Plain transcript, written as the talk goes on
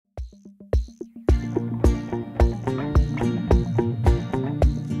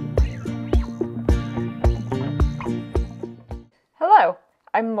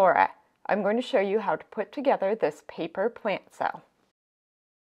I'm Laura. I'm going to show you how to put together this paper plant cell.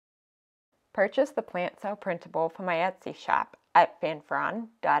 Purchase the plant cell printable from my Etsy shop at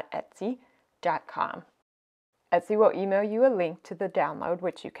fanfron.etsy.com. Etsy will email you a link to the download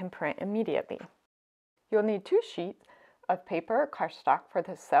which you can print immediately. You'll need 2 sheets of paper or cardstock for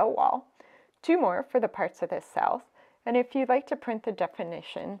the cell wall, 2 more for the parts of the cells, and if you'd like to print the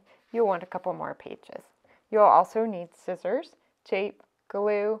definition, you'll want a couple more pages. You'll also need scissors, tape,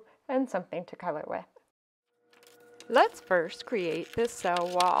 glue, and something to color with. Let's first create this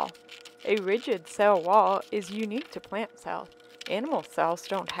cell wall. A rigid cell wall is unique to plant cells. Animal cells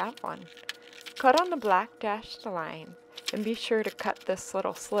don't have one. Cut on the black dashed line and be sure to cut this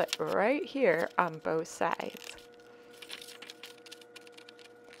little slit right here on both sides.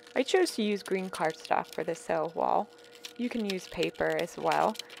 I chose to use green cardstock for the cell wall. You can use paper as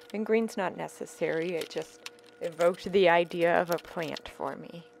well, and green's not necessary, it just evoked the idea of a plant for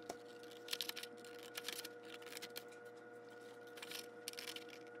me.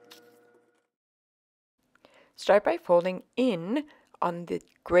 Start by folding in on the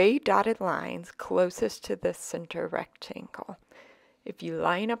gray dotted lines closest to the center rectangle. If you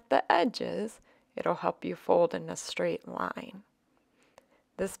line up the edges, it'll help you fold in a straight line.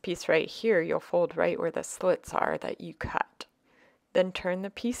 This piece right here, you'll fold right where the slits are that you cut. Then turn the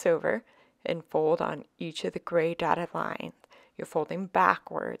piece over and fold on each of the gray dotted lines. You're folding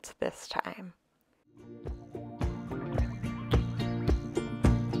backwards this time.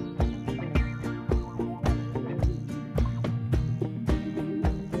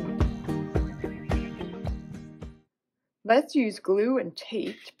 Let's use glue and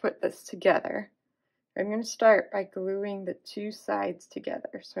tape to put this together. I'm going to start by gluing the 2 sides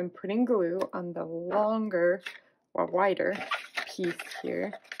together. So I'm putting glue on the longer or wider piece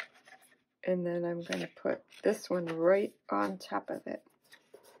here. And then I'm going to put this one right on top of it.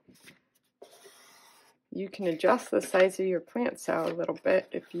 You can adjust the size of your plant cell a little bit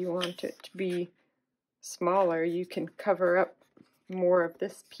if you want it to be smaller. You can cover up more of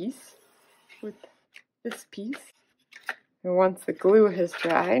this piece with this piece. And once the glue has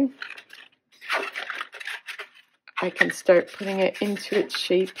dried, I can start putting it into its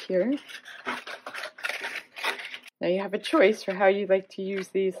shape here. Now you have a choice for how you like to use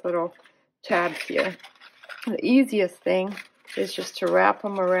these little tabs here. The easiest thing is just to wrap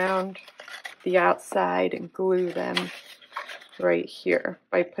them around the outside and glue them right here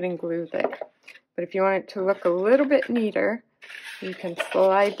by putting glue there. But if you want it to look a little bit neater, you can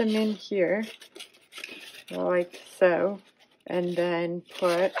slide them in here like so, and then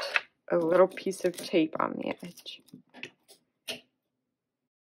put a little piece of tape on the edge.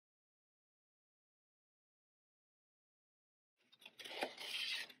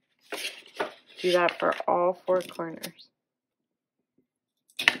 Do that for all 4 corners.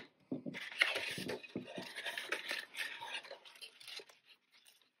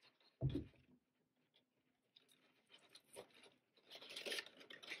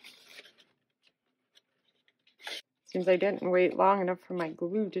 Seems I didn't wait long enough for my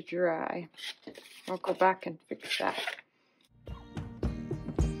glue to dry. I'll go back and fix that.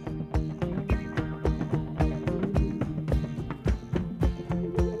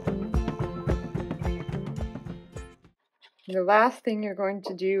 The last thing you're going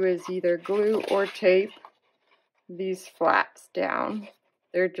to do is either glue or tape these flaps down.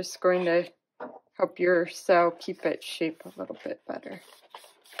 They're just going to help your cell keep its shape a little bit better.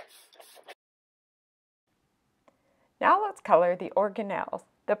 Now let's color the organelles,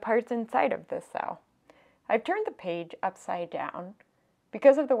 the parts inside of the cell. I've turned the page upside down.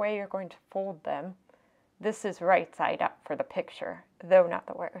 Because of the way you're going to fold them, this is right side up for the picture, though not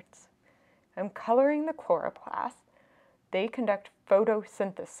the words. I'm coloring the chloroplasts. They conduct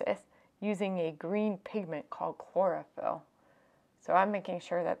photosynthesis using a green pigment called chlorophyll. So I'm making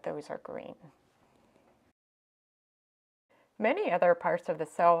sure that those are green. Many other parts of the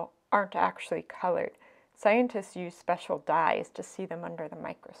cell aren't actually colored. Scientists use special dyes to see them under the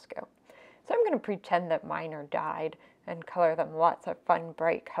microscope. So I'm going to pretend that mine are dyed and color them lots of fun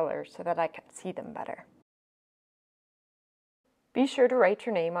bright colors so that I can see them better. Be sure to write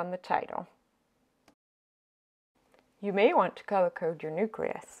your name on the title. You may want to color code your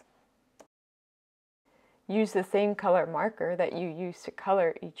nucleus. Use the same color marker that you use to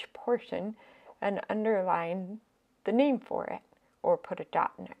color each portion and underline the name for it, or put a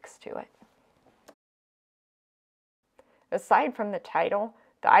dot next to it. Aside from the title,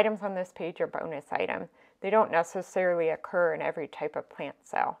 the items on this page are bonus items. They don't necessarily occur in every type of plant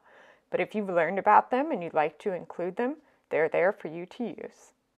cell, but if you've learned about them and you'd like to include them, they're there for you to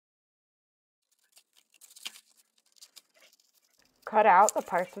use. Cut out the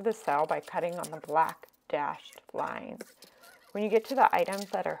parts of the cell by cutting on the black dashed lines. When you get to the items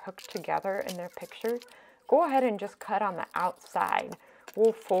that are hooked together in their pictures, go ahead and just cut on the outside.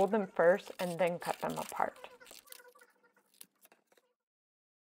 We'll fold them first and then cut them apart.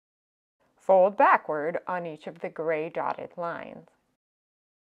 Fold backward on each of the gray dotted lines.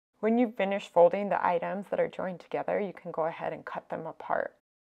 When you've finished folding the items that are joined together, you can go ahead and cut them apart.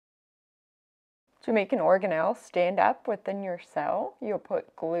 To make an organelle stand up within your cell, you'll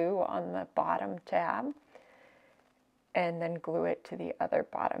put glue on the bottom tab and then glue it to the other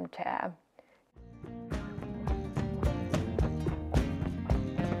bottom tab.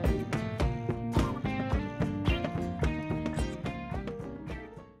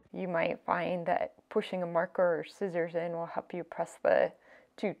 You might find that pushing a marker or scissors in will help you press the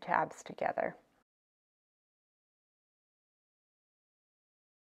two tabs together.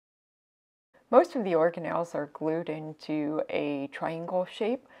 Most of the organelles are glued into a triangle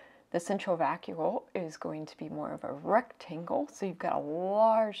shape. The central vacuole is going to be more of a rectangle, so you've got a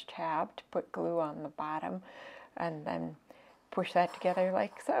large tab to put glue on the bottom and then push that together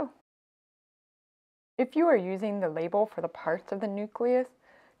like so. If you are using the label for the parts of the nucleus,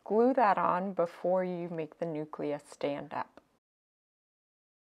 glue that on before you make the nucleus stand up.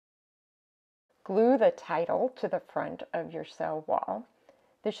 Glue the title to the front of your cell wall.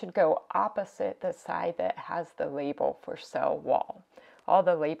 This should go opposite the side that has the label for cell wall. All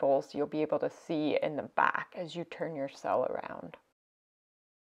the labels you'll be able to see in the back as you turn your cell around.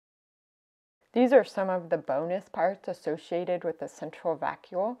 These are some of the bonus parts associated with the central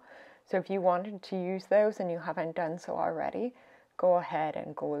vacuole. So if you wanted to use those and you haven't done so already, go ahead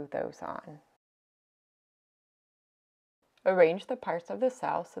and glue those on. Arrange the parts of the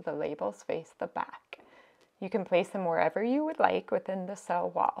cell so the labels face the back. You can place them wherever you would like within the cell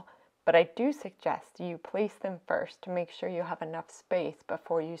wall, but I do suggest you place them first to make sure you have enough space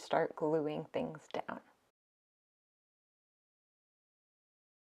before you start gluing things down.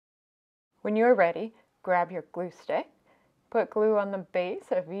 When you're ready, grab your glue stick, put glue on the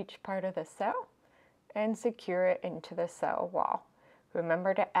base of each part of the cell, and secure it into the cell wall.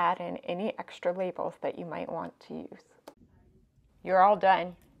 Remember to add in any extra labels that you might want to use. You're all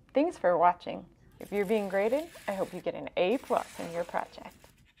done. Thanks for watching. If you're being graded, I hope you get an A+ in your project.